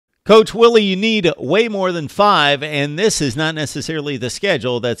Coach Willie, you need way more than 5, and this is not necessarily the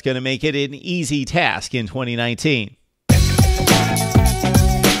schedule that's going to make it an easy task in 2019.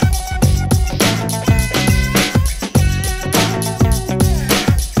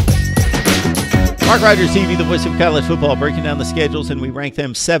 MarkRogersTV, the voice of college football, breaking down the schedules, and we rank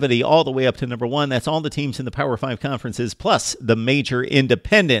them 70 all the way up to number 1. That's all the teams in the Power 5 conferences, plus the major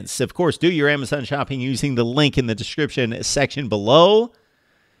independents. Of course, do your Amazon shopping using the link in the description section below.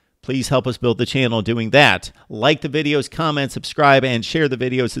 Please help us build the channel doing that. Like the videos, comment, subscribe, and share the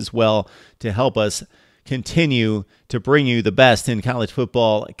videos as well to help us continue to bring you the best in college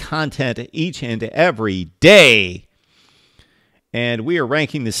football content each and every day. And we are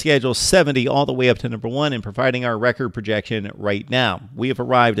ranking the schedule 70 all the way up to number 1 and providing our record projection right now. We have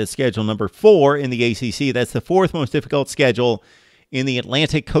arrived at schedule number 4 in the ACC. That's the 4th most difficult schedule in the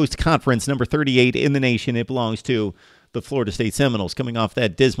Atlantic Coast Conference, number 38 in the nation. It belongs to the Florida State Seminoles, coming off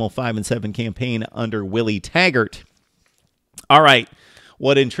that dismal 5-7 campaign under Willie Taggart. All right.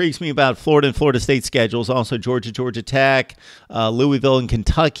 What intrigues me about Florida and Florida State schedules, also Georgia, Georgia Tech, Louisville and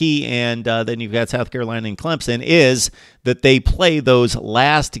Kentucky, and then you've got South Carolina and Clemson, is that they play those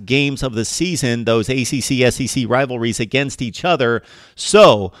last games of the season, those ACC-SEC rivalries against each other.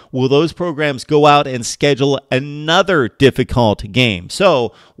 So will those programs go out and schedule another difficult game?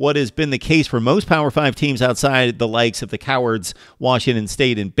 So what has been the case for most Power 5 teams outside the likes of the cowards, Washington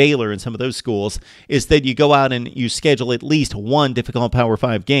State and Baylor and some of those schools, is that you go out and you schedule at least one difficult Power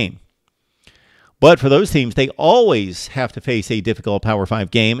 5 game. But for those teams, they always have to face a difficult Power 5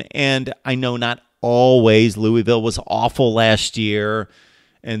 game, and I know not always. Louisville was awful last year,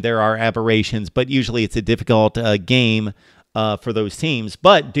 and there are aberrations, but usually it's a difficult game for those teams.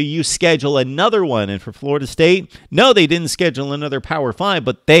 But do you schedule another one? And for Florida State, no, they didn't schedule another Power 5,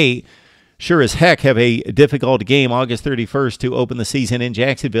 but they sure as heck have a difficult game August 31st to open the season in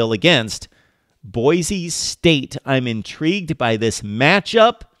Jacksonville against Boise State. I'm intrigued by this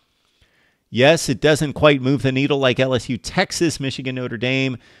matchup. Yes, it doesn't quite move the needle like LSU, Texas, Michigan, Notre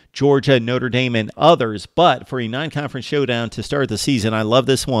Dame, Georgia, Notre Dame, and others. But for a non-conference showdown to start the season, I love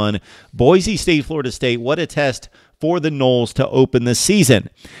this one. Boise State, Florida State, what a test for the Noles to open the season.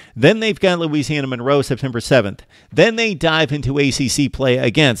 Then they've got Louisiana Monroe September 7th. Then they dive into ACC play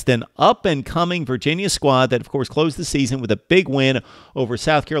against an up-and-coming Virginia squad that, of course, closed the season with a big win over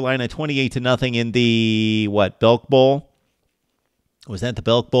South Carolina 28-0 in the, Belk Bowl? Was that the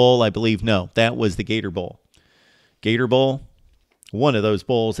Belk Bowl? I believe no. That was the Gator Bowl. Gator Bowl? One of those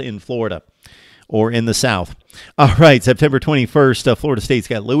bowls in Florida or in the South. All right, September 21st, Florida State's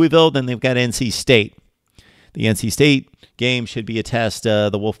got Louisville. Then they've got NC State. The NC State game should be a test.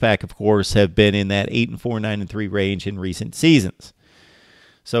 The Wolfpack, of course, have been in that 8-4, 9-3 range in recent seasons.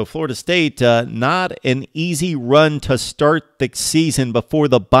 So Florida State, not an easy run to start the season before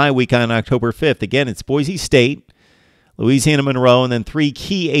the bye week on October 5th. Again, it's Boise State, Louisiana Monroe, and then 3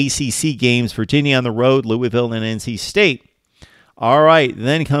 key ACC games, Virginia on the road, Louisville, and NC State. All right,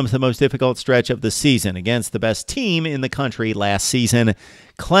 then comes the most difficult stretch of the season against the best team in the country last season,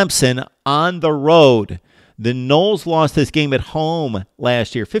 Clemson on the road. The Noles lost this game at home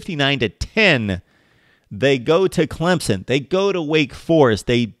last year, 59-10. They go to Clemson. They go to Wake Forest.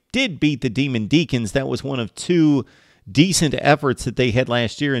 They did beat the Demon Deacons. That was one of 2 decent efforts that they had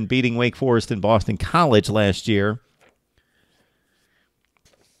last year in beating Wake Forest and Boston College last year.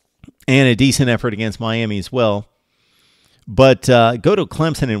 And a decent effort against Miami as well. But go to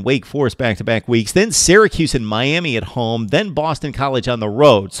Clemson and Wake Forest back-to-back weeks, then Syracuse and Miami at home, then Boston College on the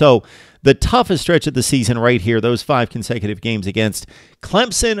road. So the toughest stretch of the season right here, those 5 consecutive games against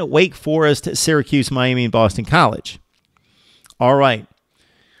Clemson, Wake Forest, Syracuse, Miami, and Boston College. All right.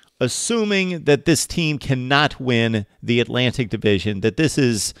 Assuming that this team cannot win the Atlantic Division, that this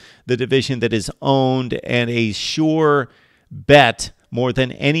is the division that is owned and a sure bet more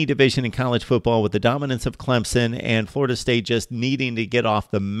than any division in college football, with the dominance of Clemson and Florida State just needing to get off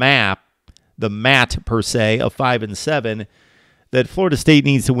the mat per se of 5-7, that Florida State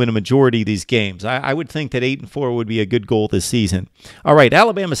needs to win a majority of these games. I would think that 8-4 would be a good goal this season. All right,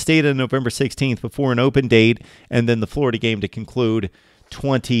 Alabama State on November 16th before an open date, and then the Florida game to conclude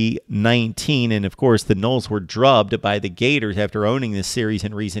 2019. And, of course, the Noles were drubbed by the Gators after owning this series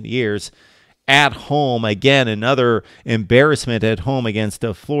in recent years. At home, again, another embarrassment at home against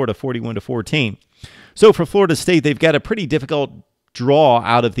Florida, 41-14. So for Florida State, they've got a pretty difficult draw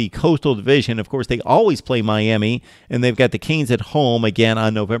out of the Coastal Division. Of course, they always play Miami, and they've got the Canes at home again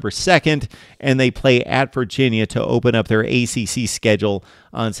on November 2nd, and they play at Virginia to open up their ACC schedule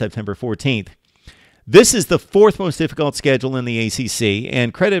on September 14th. This is the 4th most difficult schedule in the ACC,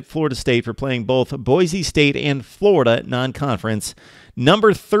 and credit Florida State for playing both Boise State and Florida non-conference.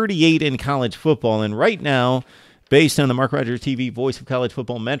 number 38 in college football. And right now, based on the Mark Rogers TV Voice of College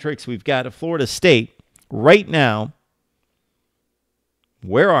Football metrics, we've got Florida State right now.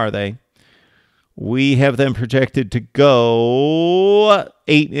 Where are they? We have them projected to go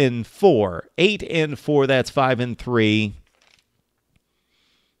 8-4. 8-4, that's 5-3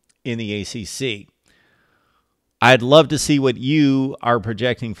 in the ACC. I'd love to see what you are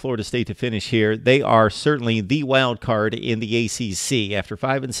projecting Florida State to finish here. They are certainly the wild card in the ACC after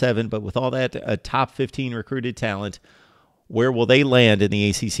 5-7, but with all that top 15 recruited talent, where will they land in the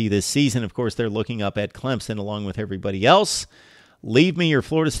ACC this season? Of course, they're looking up at Clemson along with everybody else. Leave me your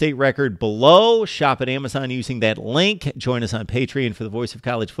Florida State record below. Shop at Amazon using that link. Join us on Patreon for the Voice of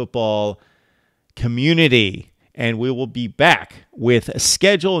College Football community. And we will be back with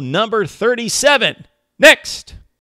schedule number 37 next.